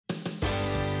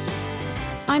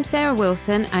I'm Sarah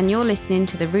Wilson and you're listening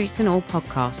to the Roots and All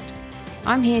podcast.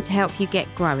 I'm here to help you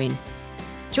get growing.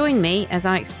 Join me as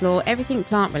I explore everything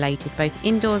plant related both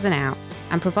indoors and out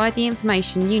and provide the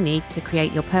information you need to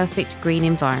create your perfect green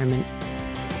environment.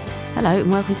 Hello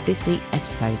and welcome to this week's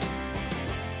episode.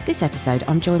 This episode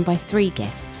I'm joined by three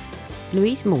guests.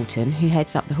 Louise Moreton, who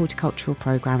heads up the horticultural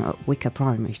programme at Wicor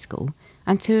Primary School,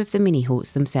 and two of the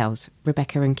MiniHorts themselves,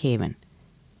 Rebecca and Kieran.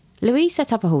 Louise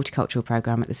set up a horticultural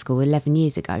programme at the school 11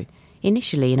 years ago,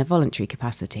 initially in a voluntary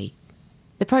capacity.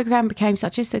 The programme became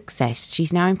such a success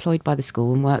she's now employed by the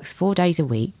school and works 4 days a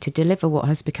week to deliver what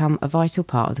has become a vital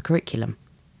part of the curriculum.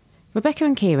 Rebecca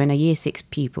and Kieran are Year 6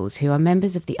 pupils who are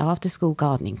members of the After School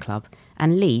Gardening Club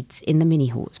and leads in the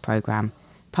MiniHorts programme,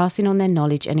 passing on their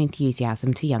knowledge and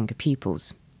enthusiasm to younger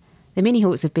pupils. The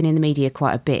MiniHorts have been in the media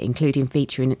quite a bit, including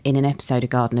featuring in an episode of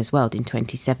Gardener's World in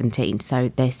 2017, so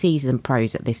they're seasoned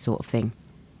pros at this sort of thing.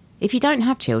 If you don't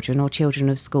have children or children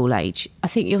of school age, I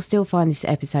think you'll still find this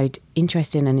episode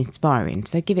interesting and inspiring,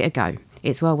 so give it a go.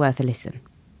 It's well worth a listen.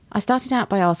 I started out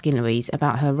by asking Louise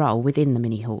about her role within the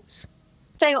MiniHorts.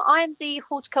 So I'm the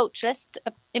horticulturist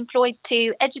employed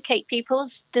to educate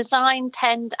pupils, design,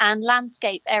 tend and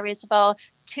landscape areas of our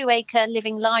 2-acre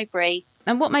living library.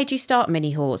 And what made you start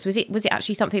MiniHorts? Was it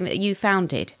actually something that you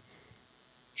founded?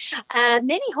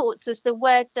 MiniHorts is the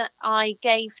word that I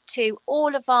gave to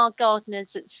all of our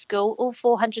gardeners at school, all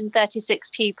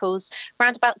 436 pupils,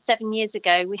 around about 7 years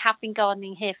ago. We have been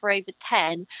gardening here for over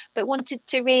 10, but wanted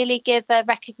to really give a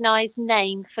recognised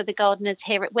name for the gardeners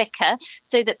here at Wicor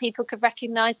so that people could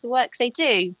recognise the work they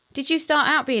do. Did you start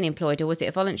out being employed or was it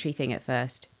a voluntary thing at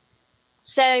first?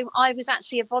 So I was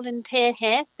actually a volunteer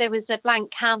here. There was a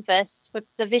blank canvas with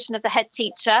the vision of the head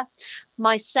teacher,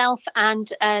 myself and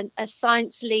a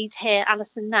science lead here,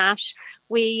 Alison Nash.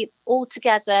 We all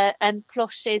together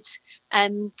plotted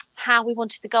how we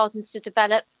wanted the gardens to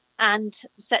develop and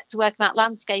set to work about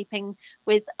landscaping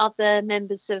with other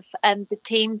members of the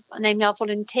team, namely our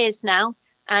volunteers now.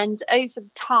 And over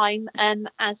the time,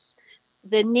 as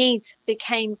the need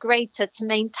became greater to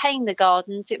maintain the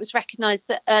gardens, it was recognised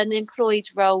that an employed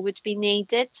role would be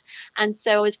needed. And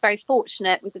so I was very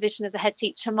fortunate with the vision of the head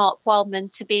teacher, Mark Wildman,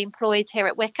 to be employed here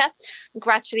at Wicor,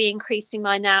 gradually increasing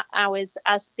my hours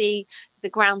as the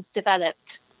grounds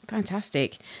developed.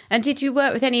 Fantastic. And did you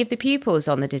work with any of the pupils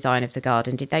on the design of the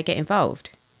garden? Did they get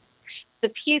involved? The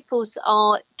pupils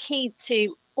are key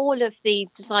to all of the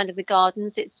design of the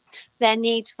gardens. It's their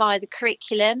need via the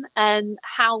curriculum and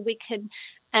how we can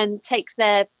take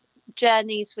their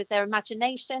journeys with their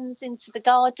imaginations into the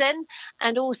garden,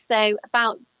 and also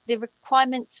about the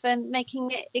requirements for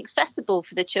making it accessible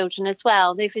for the children as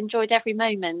well. They've enjoyed every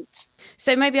moment.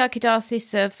 So maybe I could ask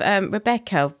this of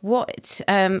Rebecca. What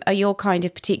are your kind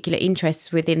of particular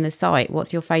interests within the site?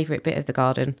 What's your favourite bit of the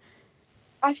garden?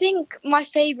 I think my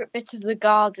favourite bit of the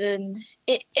garden,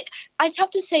 I'd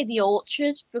have to say the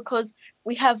orchard, because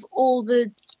we have all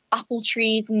the apple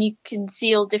trees and you can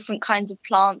see all different kinds of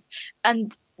plants,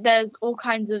 and there's all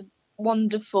kinds of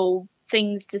wonderful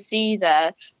things to see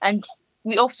there. And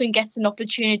we often get an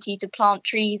opportunity to plant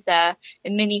trees there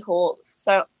in MiniHorts.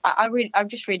 So I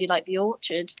just really like the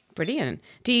orchard. Brilliant.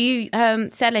 Do you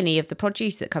sell any of the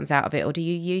produce that comes out of it, or do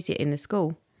you use it in the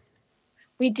school?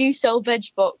 We do sell veg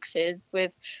boxes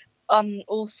with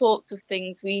all sorts of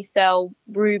things. We sell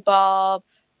rhubarb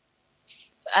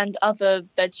and other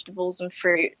vegetables and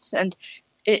fruits, and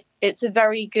it's a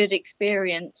very good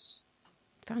experience.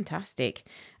 Fantastic.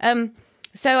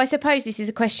 So I suppose this is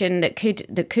a question that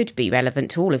could be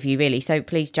relevant to all of you, really. So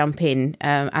please jump in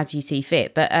as you see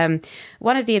fit. But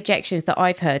one of the objections that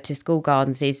I've heard to school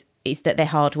gardens is that they're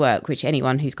hard work, which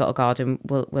anyone who's got a garden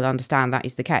will understand that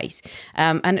is the case.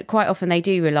 And quite often they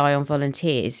do rely on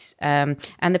volunteers. And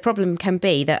the problem can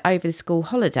be that over the school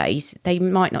holidays, they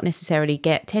might not necessarily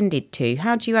get tended to.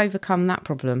 How do you overcome that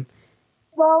problem?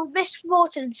 Well, Miss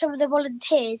Moreton and some of the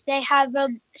volunteers, they have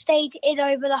stayed in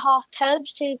over the half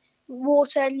terms to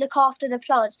water and look after the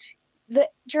plants.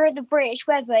 During the British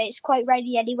weather, it's quite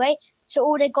rainy anyway, so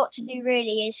all they've got to do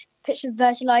really is put some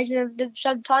fertiliser in them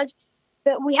sometimes.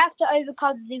 But we have to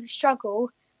overcome the struggle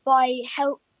by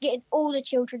getting all the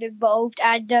children involved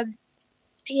and,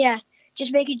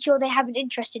 just making sure they have an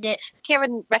interest in it.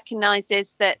 Kieran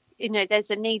recognises that,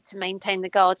 there's a need to maintain the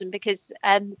garden because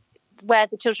where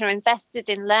the children are invested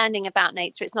in learning about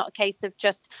nature, it's not a case of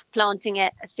just planting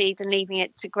a seed and leaving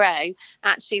it to grow.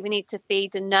 Actually, we need to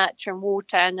feed and nurture and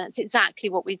water, and that's exactly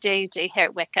what we do here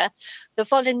at Wicor. The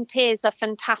volunteers are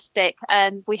fantastic.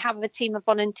 We have a team of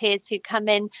volunteers who come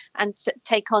in and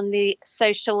take on the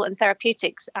social and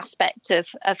therapeutics aspect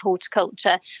of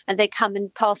horticulture, and they come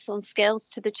and pass on skills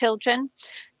to the children.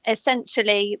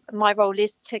 essentially, my role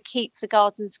is to keep the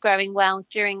gardens growing well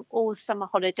during all summer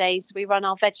holidays. We run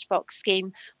our veg box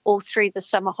scheme all through the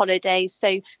summer holidays,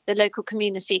 so the local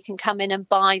community can come in and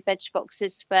buy veg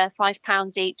boxes for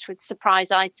 £5 each with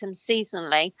surprise items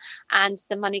seasonally, and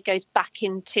the money goes back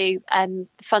into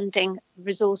funding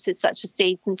resources such as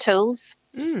seeds and tools.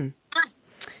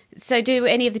 So do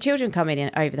any of the children come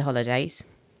in over the holidays?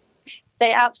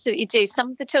 They absolutely do.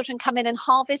 Some of the children come in and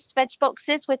harvest veg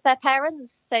boxes with their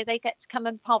parents, so they get to come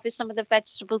and harvest some of the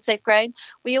vegetables they've grown.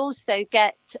 We also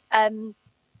get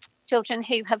children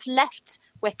who have left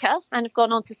Wicor and have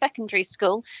gone on to secondary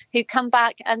school who come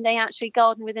back and they actually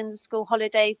garden within the school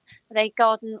holidays. They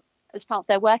garden as part of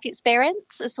their work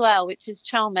experience as well, which is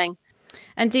charming.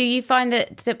 And do you find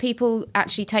that people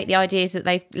actually take the ideas that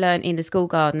they've learned in the school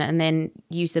garden and then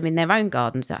use them in their own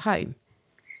gardens at home?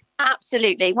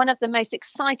 Absolutely. One of the most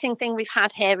exciting things we've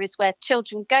had here is where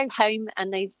children go home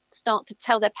and they start to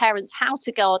tell their parents how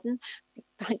to garden.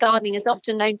 Gardening is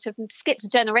often known to have skipped a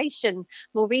generation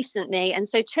more recently. And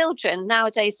so children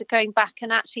nowadays are going back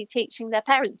and actually teaching their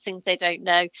parents things they don't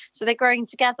know. So they're growing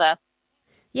together.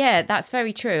 Yeah, that's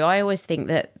very true. I always think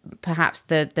that perhaps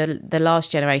the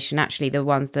last generation, actually the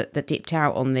ones that dipped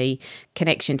out on the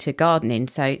connection to gardening.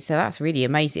 So that's really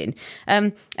amazing.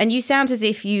 And you sound as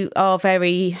if you are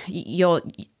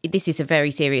this is a very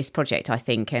serious project, I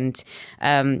think. And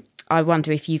I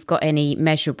wonder if you've got any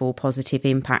measurable positive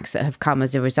impacts that have come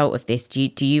as a result of this.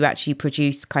 Do you actually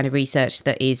produce kind of research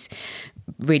that is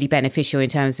really beneficial in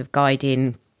terms of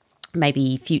guiding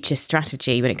maybe future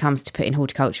strategy when it comes to putting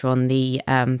horticulture on the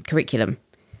curriculum?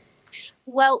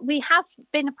 Well, we have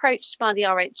been approached by the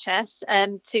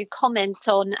RHS to comment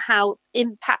on how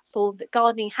impactful that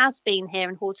gardening has been here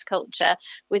in horticulture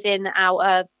within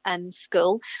our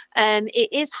school. It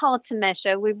is hard to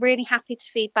measure. We're really happy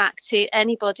to feed back to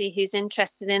anybody who's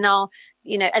interested in our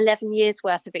 11 years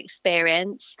worth of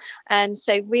experience.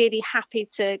 So really happy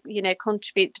to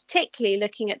contribute, particularly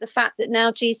looking at the fact that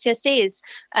now GCSE is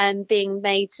being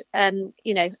made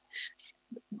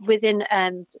within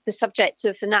the subject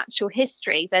of the natural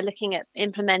history. They're looking at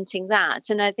implementing that,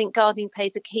 and I think gardening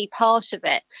plays a key part of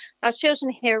it. Our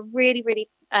children here are really, really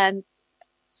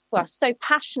so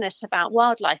passionate about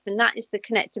wildlife, and that is the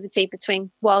connectivity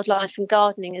between wildlife and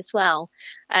gardening as well.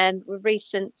 A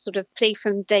recent sort of plea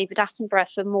from David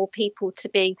Attenborough for more people to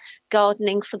be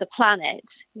gardening for the planet,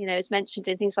 is mentioned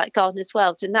in things like Gardener's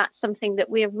World, and that's something that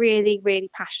we're really, really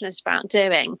passionate about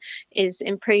doing, is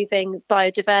improving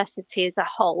biodiversity as a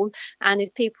whole. And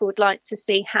if people would like to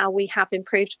see how we have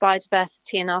improved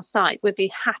biodiversity in our site, we'd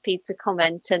be happy to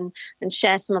comment and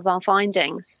share some of our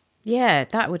findings. Yeah,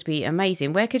 that would be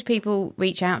amazing. Where could people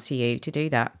reach out to you to do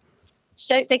that?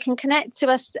 So they can connect to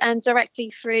us directly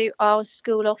through our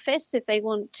school office if they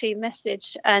want to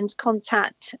message and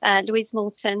contact Louise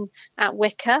Moreton at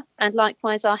Wicor, and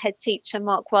likewise our head teacher,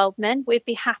 Mark Wildman. We'd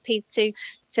be happy to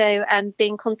be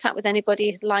in contact with anybody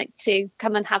who'd like to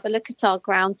come and have a look at our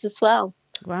grounds as well.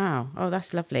 Wow. Oh,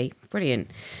 that's lovely.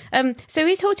 Brilliant. So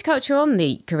is horticulture on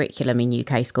the curriculum in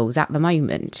UK schools at the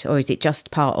moment, or is it just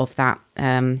part of that?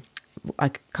 I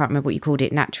can't remember what you called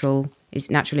it. Natural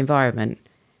environment.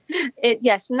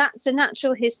 Yes, and that's a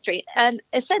natural history.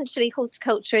 Essentially,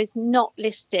 horticulture is not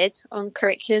listed on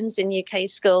curriculums in UK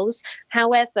schools.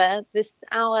 However,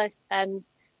 our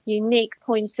unique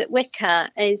point at Wicor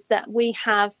is that we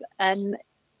have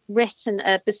written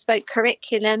a bespoke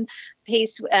curriculum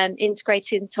piece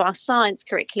integrated into our science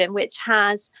curriculum, which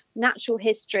has natural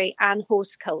history and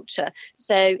horticulture.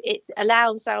 So it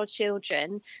allows our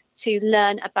children to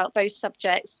learn about both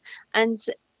subjects. And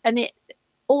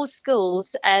all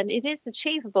schools, it is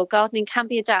achievable. Gardening can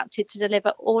be adapted to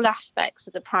deliver all aspects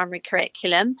of the primary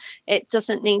curriculum. It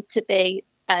doesn't need to be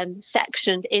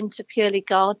sectioned into purely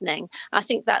gardening. I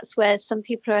think that's where some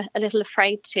people are a little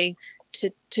afraid to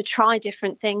try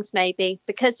different things, maybe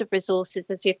because of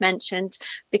resources, as you've mentioned,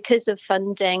 because of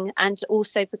funding, and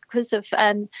also because of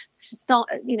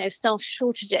staff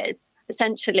shortages.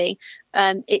 Essentially,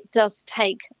 it does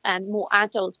take more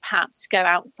adults perhaps to go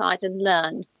outside and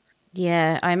learn.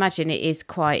 Yeah, I imagine it is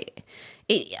quite.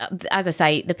 As I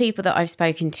say, the people that I've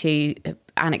spoken to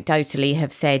anecdotally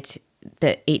have said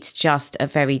that it's just a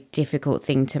very difficult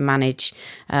thing to manage.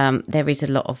 There is a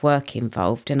lot of work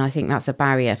involved, and I think that's a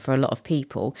barrier for a lot of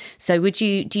people. So do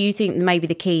you think maybe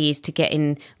the key is to get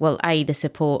in, the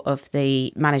support of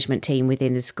the management team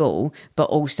within the school, but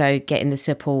also getting the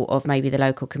support of maybe the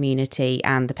local community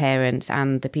and the parents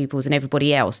and the pupils and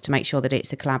everybody else to make sure that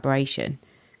it's a collaboration?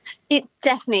 It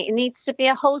needs to be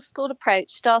a whole school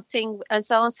approach, starting as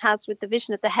ours has with the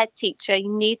vision of the head teacher.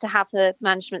 You need to have the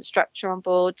management structure on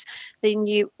board. Then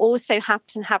you also have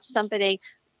to have somebody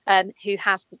who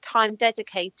has the time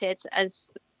dedicated. As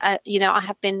I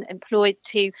have been employed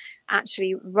to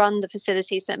actually run the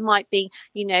facility, so it might be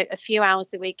a few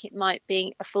hours a week, it might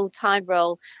be a full-time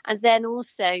role, and then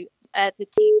also the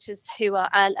teachers who are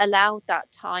allowed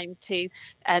that time to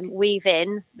weave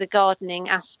in the gardening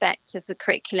aspect of the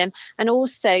curriculum. And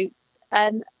also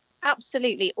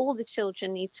absolutely all the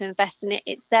children need to invest in it.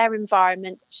 It's their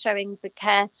environment, showing the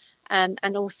care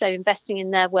and also investing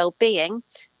in their well-being.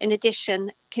 In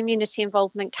addition, community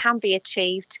involvement can be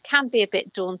achieved, can be a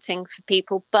bit daunting for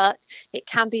people, but it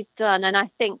can be done. And I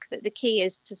think that the key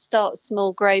is to start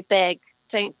small, grow big.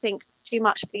 Don't think too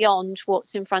much beyond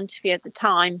what's in front of you at the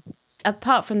time.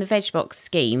 Apart from the veg box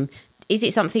scheme, is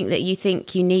it something that you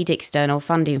think you need external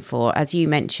funding for? As you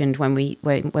mentioned when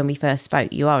we first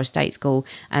spoke, you are a state school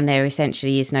and there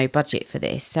essentially is no budget for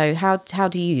this. So how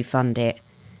do you fund it?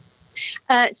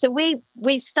 So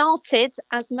we started,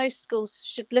 as most schools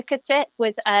should look at it,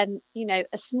 with a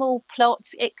small plot.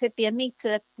 It could be a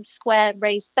metre square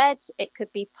raised bed, it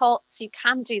could be pots. You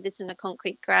can do this in a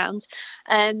concrete ground,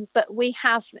 but we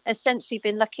have essentially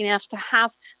been lucky enough to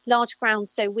have large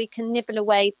grounds so we can nibble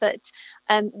away. But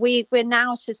we're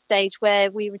now at a stage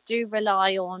where we do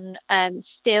rely on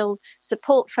still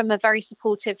support from a very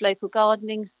supportive local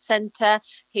gardening centre,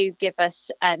 who give us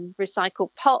recycled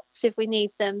pots if we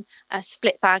need them,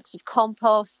 split bags of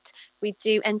compost. We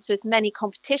do enter as many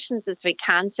competitions as we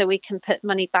can so we can put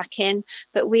money back in,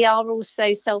 but we are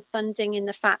also self-funding in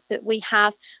the fact that we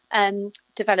have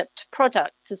developed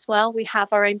products as well. We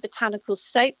have our own botanical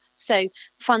soap, so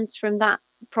funds from that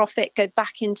profit go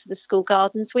back into the school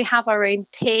gardens. We have our own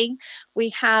tea. We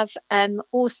have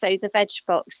also the veg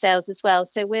box sales as well.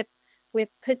 So we're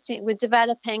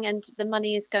developing, and the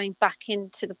money is going back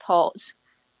into the pot.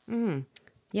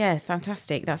 Yeah,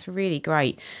 fantastic. That's really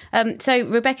great. So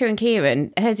Rebecca and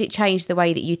Kieran, has it changed the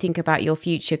way that you think about your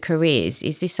future careers?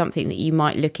 Is this something that you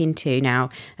might look into now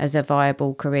as a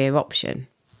viable career option?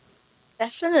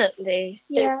 Definitely.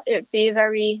 Yeah. It would be a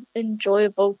very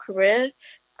enjoyable career,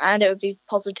 and it would be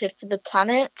positive for the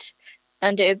planet,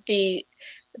 and it would be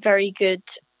very good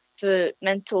for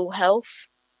mental health.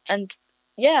 And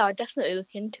yeah, I'd definitely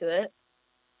look into it.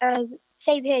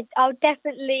 Same here. I'll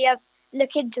definitely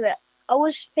look into it. I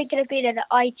was thinking of being an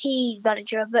IT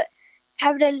manager, but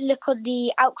having a look on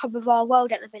the outcome of our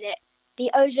world at the minute, the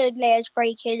ozone layer is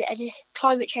breaking and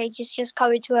climate change is just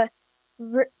coming to a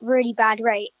really bad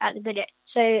rate at the minute.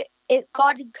 So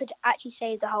gardening could actually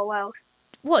save the whole world.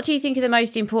 What do you think are the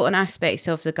most important aspects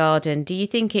of the garden? Do you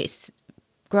think it's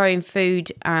growing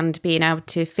food and being able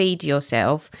to feed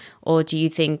yourself, or do you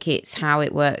think it's how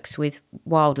it works with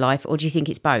wildlife, or do you think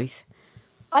it's both?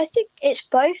 I think it's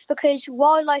both, because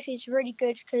wildlife is really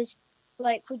good because,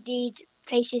 we need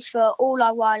places for all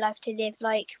our wildlife to live.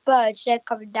 Like birds, they're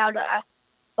coming down at a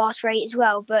fast rate as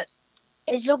well. But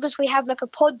as long as we have a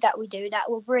pond that we do,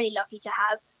 that we're really lucky to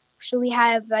have. So we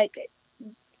have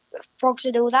frogs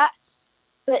and all that.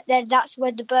 But then that's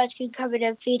when the birds can come in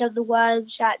and feed on the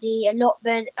worms at the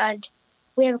allotment, and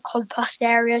we have a compost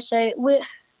area. So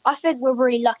I think we're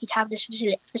really lucky to have these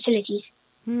facilities.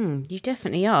 You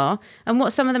definitely are. And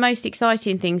what's some of the most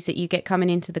exciting things that you get coming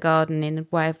into the garden in the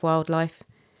way of wildlife?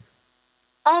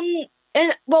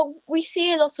 We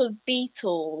see a lot of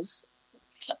beetles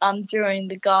during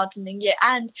the gardening year,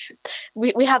 and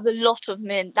we have a lot of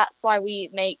mint. That's why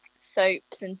we make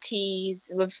soaps and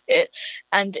teas with it,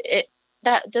 and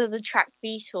that does attract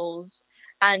beetles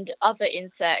and other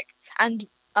insects and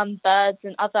birds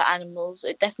and other animals.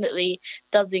 It definitely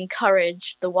does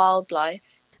encourage the wildlife.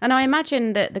 And I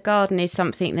imagine that the garden is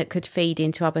something that could feed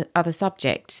into other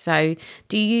subjects. So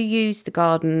do you use the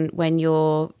garden when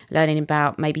you're learning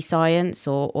about maybe science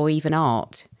or even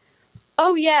art?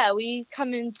 Oh, yeah, we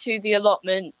come into the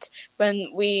allotment when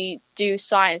we do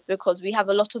science because we have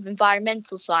a lot of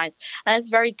environmental science. And it's a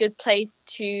very good place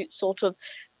to sort of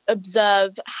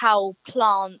observe how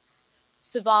plants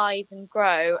survive and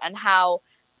grow and how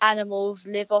animals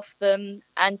live off them,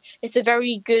 and it's a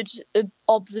very good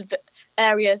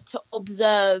area to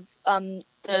observe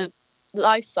the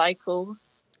life cycle.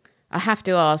 I have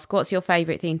to ask, what's your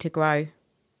favourite thing to grow?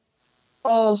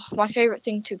 Oh, my favourite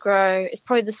thing to grow is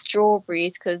probably the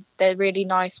strawberries, because they're really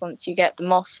nice once you get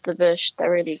them off the bush.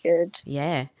 They're really good.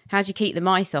 Yeah. How do you keep the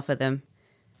mice off of them?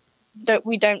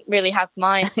 We don't really have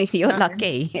mice. You're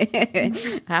lucky.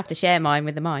 I have to share mine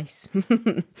with the mice.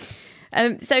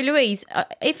 So, Louise,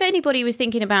 if anybody was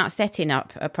thinking about setting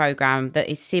up a programme that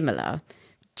is similar,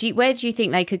 Where do you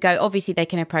think they could go? Obviously, they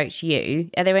can approach you.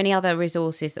 Are there any other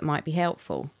resources that might be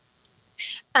helpful?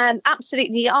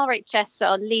 Absolutely. RHS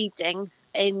are leading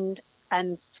in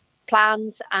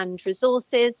plans and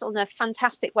resources on a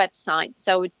fantastic website.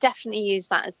 So I would definitely use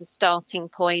that as a starting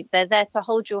point. They're there to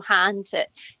hold your hand at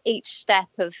each step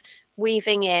of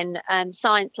weaving in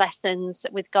science lessons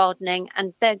with gardening,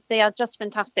 and they are just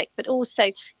fantastic. But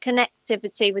also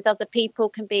connectivity with other people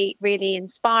can be really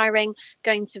inspiring,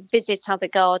 going to visit other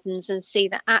gardens and see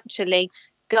that actually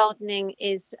gardening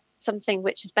is something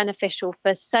which is beneficial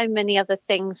for so many other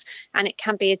things, and it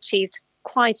can be achieved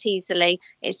quite easily.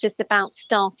 It's just about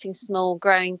starting small,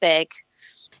 growing big.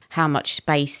 How much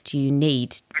space do you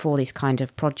need for this kind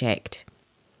of project?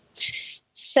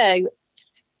 So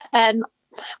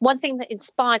one thing that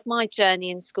inspired my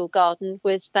journey in school garden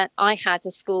was that I had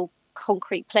a school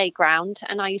concrete playground,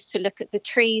 and I used to look at the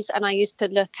trees and I used to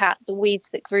look at the weeds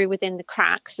that grew within the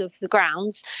cracks of the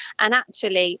grounds. And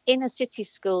actually inner city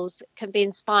schools can be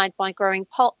inspired by growing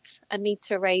pots, a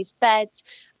metre raised beds.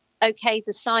 Okay,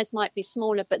 the size might be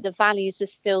smaller, but the values are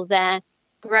still there.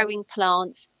 Growing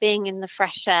plants, being in the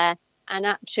fresh air, and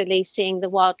actually seeing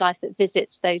the wildlife that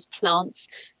visits those plants.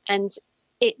 And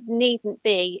it needn't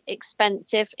be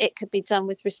expensive. It could be done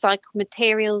with recycled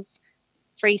materials,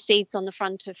 free seeds on the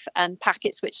front of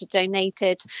packets which are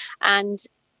donated, and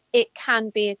it can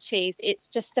be achieved. It's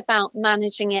just about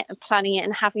managing it and planning it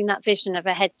and having that vision of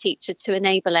a head teacher to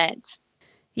enable it.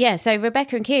 Yeah, so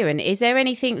Rebecca and Kieran, is there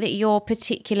anything that you're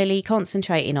particularly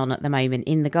concentrating on at the moment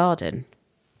in the garden?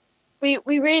 We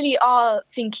really are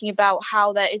thinking about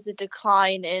how there is a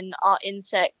decline in our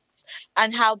insects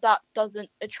and how that doesn't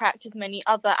attract as many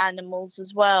other animals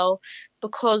as well,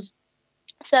 because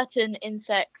certain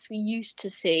insects we used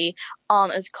to see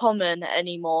aren't as common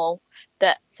anymore.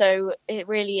 So it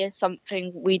really is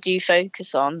something we do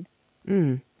focus on.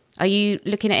 Are you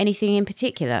looking at anything in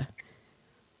particular?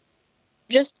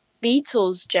 Just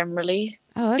beetles generally.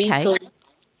 Oh, okay. Beetles.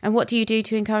 And what do you do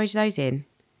to encourage those in?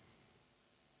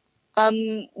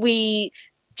 We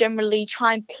generally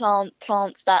try and plant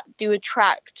plants that do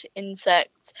attract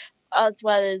insects, as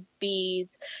well as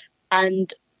bees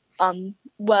and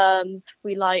worms.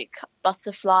 We like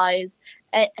butterflies.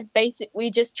 Basically, we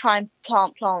just try and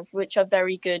plant plants which are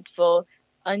very good for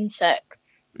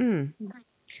insects.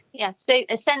 Yeah, so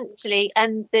essentially,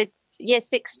 the Year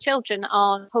 6 children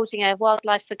are holding a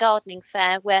wildlife for gardening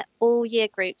fair where all year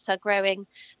groups are growing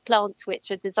plants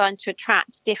which are designed to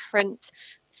attract different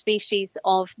species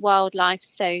of wildlife,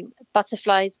 so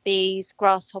butterflies, bees,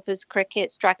 grasshoppers,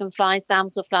 crickets, dragonflies,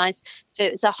 damselflies. So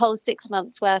it's a whole 6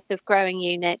 months worth of growing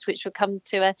unit which will come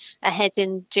to a head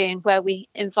in June, where we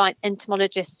invite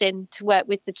entomologists in to work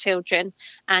with the children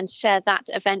and share that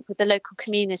event with the local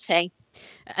community.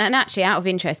 And actually, out of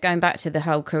interest, going back to the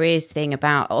whole careers thing,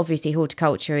 about obviously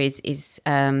horticulture is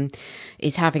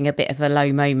having a bit of a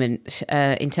low moment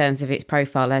in terms of its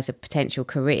profile as a potential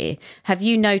career. Have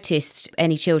you noticed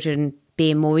any children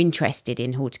being more interested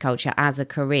in horticulture as a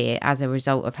career as a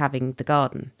result of having the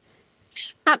garden?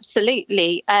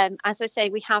 Absolutely. As I say,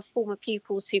 we have former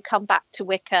pupils who come back to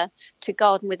Wicor to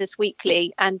garden with us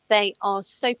weekly, and they are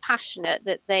so passionate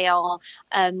that they are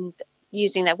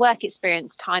using their work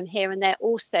experience time here, and they're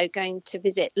also going to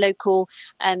visit local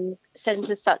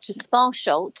centres such as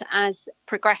Sparsholt as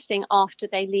progressing after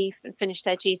they leave and finish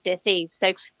their GCSEs.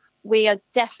 So we are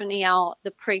definitely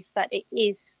the proof that it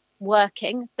is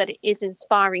working, that it is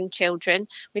inspiring children.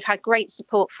 We've had great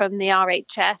support from the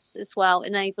RHS as well,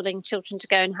 enabling children to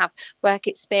go and have work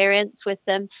experience with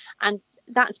them, and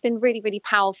that's been really, really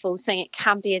powerful, saying it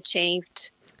can be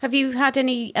achieved. Have you had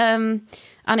any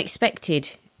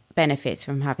unexpected benefits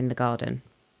from having the garden?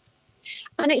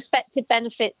 Unexpected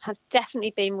benefits have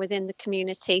definitely been within the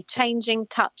community, changing,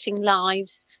 touching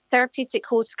lives. Therapeutic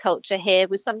horticulture here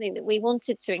was something that we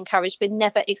wanted to encourage, but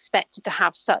never expected to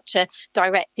have such a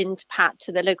direct impact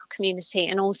to the local community,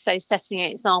 and also setting an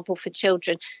example for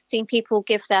children, seeing people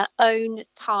give their own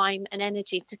time and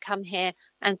energy to come here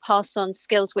and pass on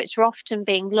skills which are often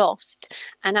being lost,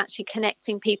 and actually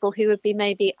connecting people who would be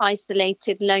maybe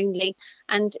isolated, lonely,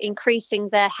 and increasing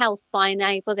their health by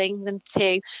enabling them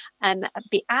to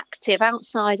be active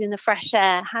outside in the fresh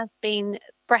air has been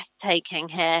breathtaking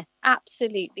here.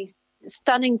 Absolutely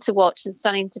stunning to watch and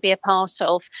stunning to be a part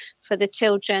of for the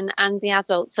children and the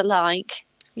adults alike.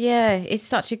 Yeah, it's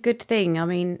such a good thing. I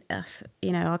mean,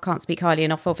 I can't speak highly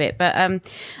enough of it. But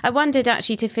I wondered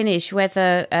actually, to finish,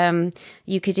 whether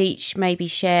you could each maybe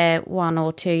share one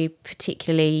or two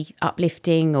particularly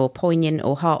uplifting or poignant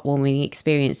or heartwarming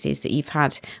experiences that you've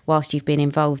had whilst you've been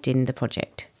involved in the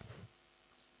project.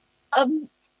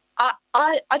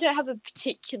 I don't have a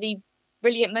particularly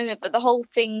brilliant moment, but the whole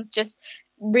thing's just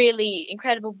really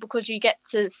incredible because you get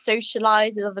to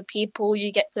socialize with other people,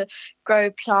 you get to grow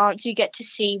plants, you get to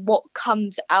see what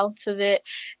comes out of it.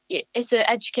 It's an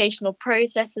educational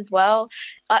process as well.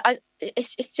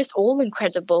 It's just all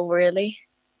incredible, really.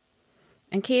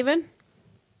 And Kieran?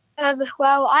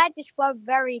 Well, I had this one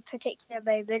very particular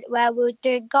moment where we were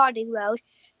doing Gardening World,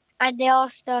 and they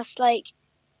asked us, like,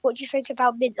 what do you think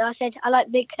about mint? And I said, I like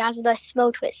mint and it has a nice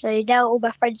smell to it. So now all my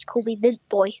friends call me Mint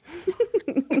Boy.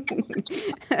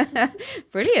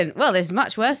 Brilliant. Well, there's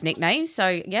much worse nicknames,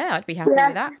 so yeah, I'd be happy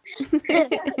with that.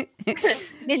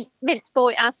 Mint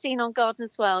Boy, as seen on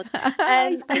Gardener's World.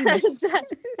 He's famous.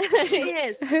 He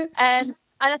is. And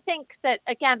I think that,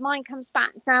 again, mine comes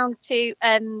back down to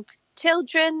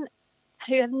children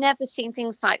who have never seen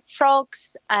things like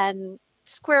frogs,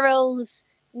 squirrels,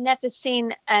 never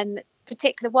seen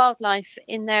particular wildlife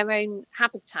in their own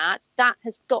habitat. That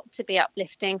has got to be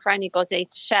uplifting for anybody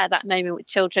to share that moment with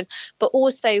children, but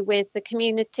also with the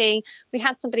community. We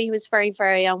had somebody who was very,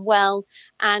 very unwell,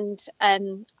 and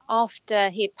after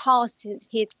he had passed,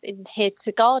 he had been here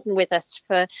to garden with us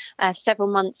for several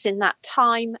months in that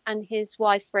time, and his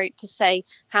wife wrote to say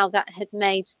how that had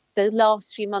made the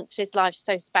last few months of his life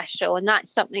so special. And that's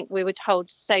something we were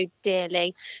told so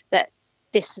dearly, that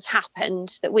this has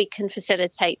happened, that we can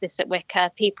facilitate this at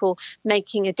Wicor, people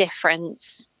making a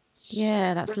difference.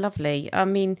 Yeah, that's lovely. I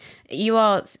mean,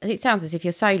 it sounds as if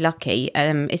you're so lucky,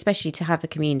 especially to have the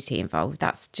community involved.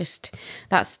 That's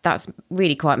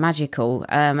really quite magical.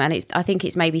 And I think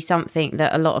it's maybe something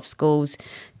that a lot of schools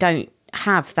don't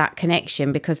have, that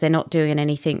connection, because they're not doing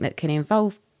anything that can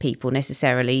involve people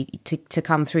necessarily to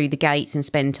come through the gates and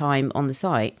spend time on the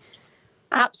site.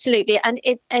 Absolutely. And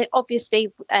it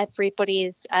obviously everybody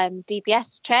is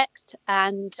DBS checked,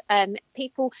 and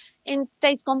people in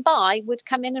days gone by would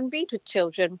come in and read with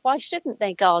children. Why shouldn't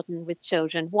they garden with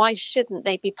children? Why shouldn't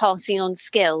they be passing on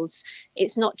skills?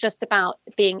 It's not just about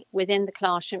being within the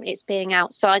classroom, it's being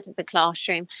outside of the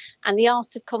classroom. And the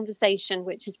art of conversation,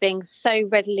 which is being so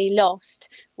readily lost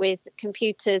with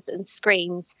computers and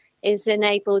screens, is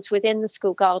enabled within the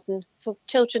school garden for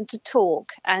children to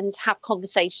talk and have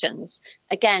conversations.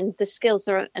 Again, the skills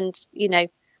are, and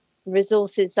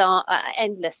resources are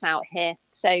endless out here.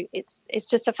 So it's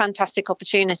just a fantastic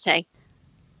opportunity.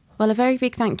 Well, a very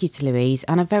big thank you to Louise,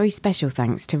 and a very special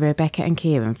thanks to Rebecca and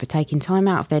Kieran for taking time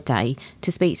out of their day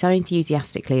to speak so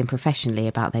enthusiastically and professionally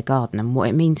about their garden and what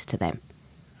it means to them.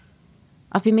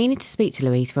 I've been meaning to speak to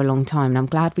Louise for a long time, and I'm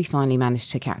glad we finally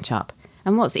managed to catch up.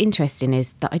 And what's interesting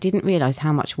is that I didn't realise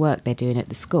how much work they're doing at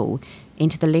the school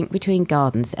into the link between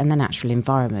gardens and the natural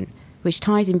environment, which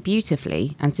ties in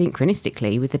beautifully and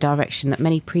synchronistically with the direction that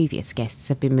many previous guests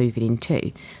have been moving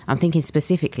into. I'm thinking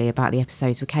specifically about the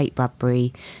episodes with Kate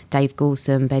Bradbury, Dave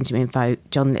Goulson, Benjamin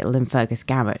Vogt, John Little and Fergus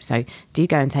Garrett, so do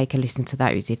go and take a listen to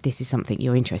those if this is something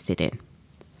you're interested in.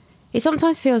 It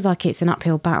sometimes feels like it's an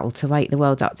uphill battle to wake the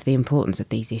world up to the importance of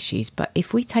these issues, but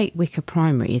if we take Wicor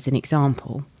Primary as an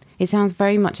example, it sounds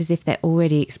very much as if they're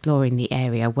already exploring the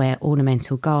area where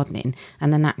ornamental gardening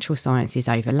and the natural sciences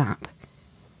overlap.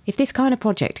 If this kind of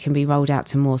project can be rolled out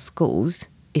to more schools,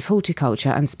 if horticulture,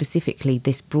 and specifically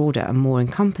this broader and more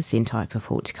encompassing type of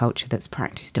horticulture that's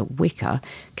practised at Wicor,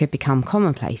 could become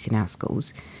commonplace in our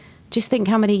schools, just think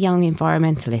how many young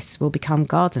environmentalists will become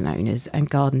garden owners and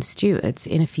garden stewards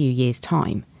in a few years'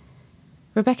 time.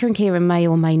 Rebecca and Kieran may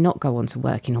or may not go on to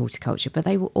work in horticulture, but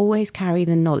they will always carry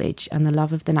the knowledge and the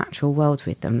love of the natural world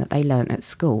with them that they learnt at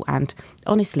school, and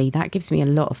honestly, that gives me a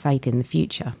lot of faith in the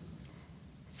future.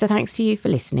 So thanks to you for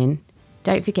listening.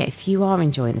 Don't forget, if you are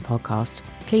enjoying the podcast,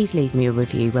 please leave me a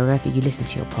review wherever you listen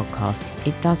to your podcasts.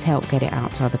 It does help get it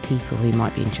out to other people who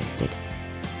might be interested.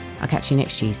 I'll catch you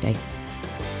next Tuesday.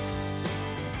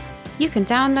 You can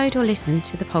download or listen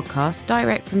to the podcast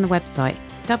direct from the website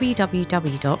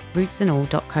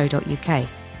www.rootsandall.co.uk,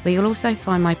 where you'll also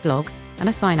find my blog and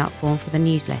a sign-up form for the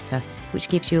newsletter, which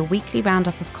gives you a weekly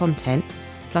roundup of content,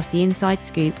 plus the inside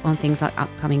scoop on things like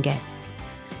upcoming guests.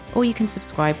 Or you can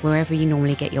subscribe wherever you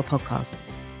normally get your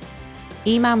podcasts.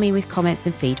 Email me with comments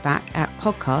and feedback at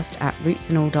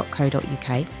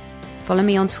podcast@rootsandall.co.uk. Follow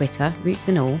me on Twitter, Roots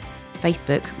and All,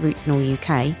 Facebook, Roots and All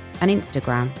UK, and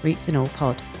Instagram, Roots and All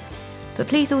Pod. But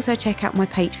please also check out my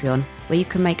Patreon, where you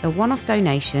can make a one-off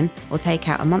donation or take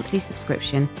out a monthly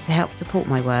subscription to help support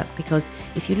my work, because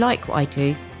if you like what I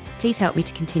do, please help me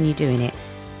to continue doing it.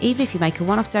 Even if you make a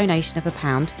one-off donation of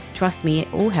 £1, trust me,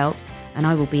 it all helps, and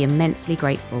I will be immensely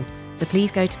grateful. So please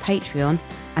go to Patreon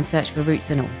and search for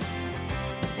Roots and All.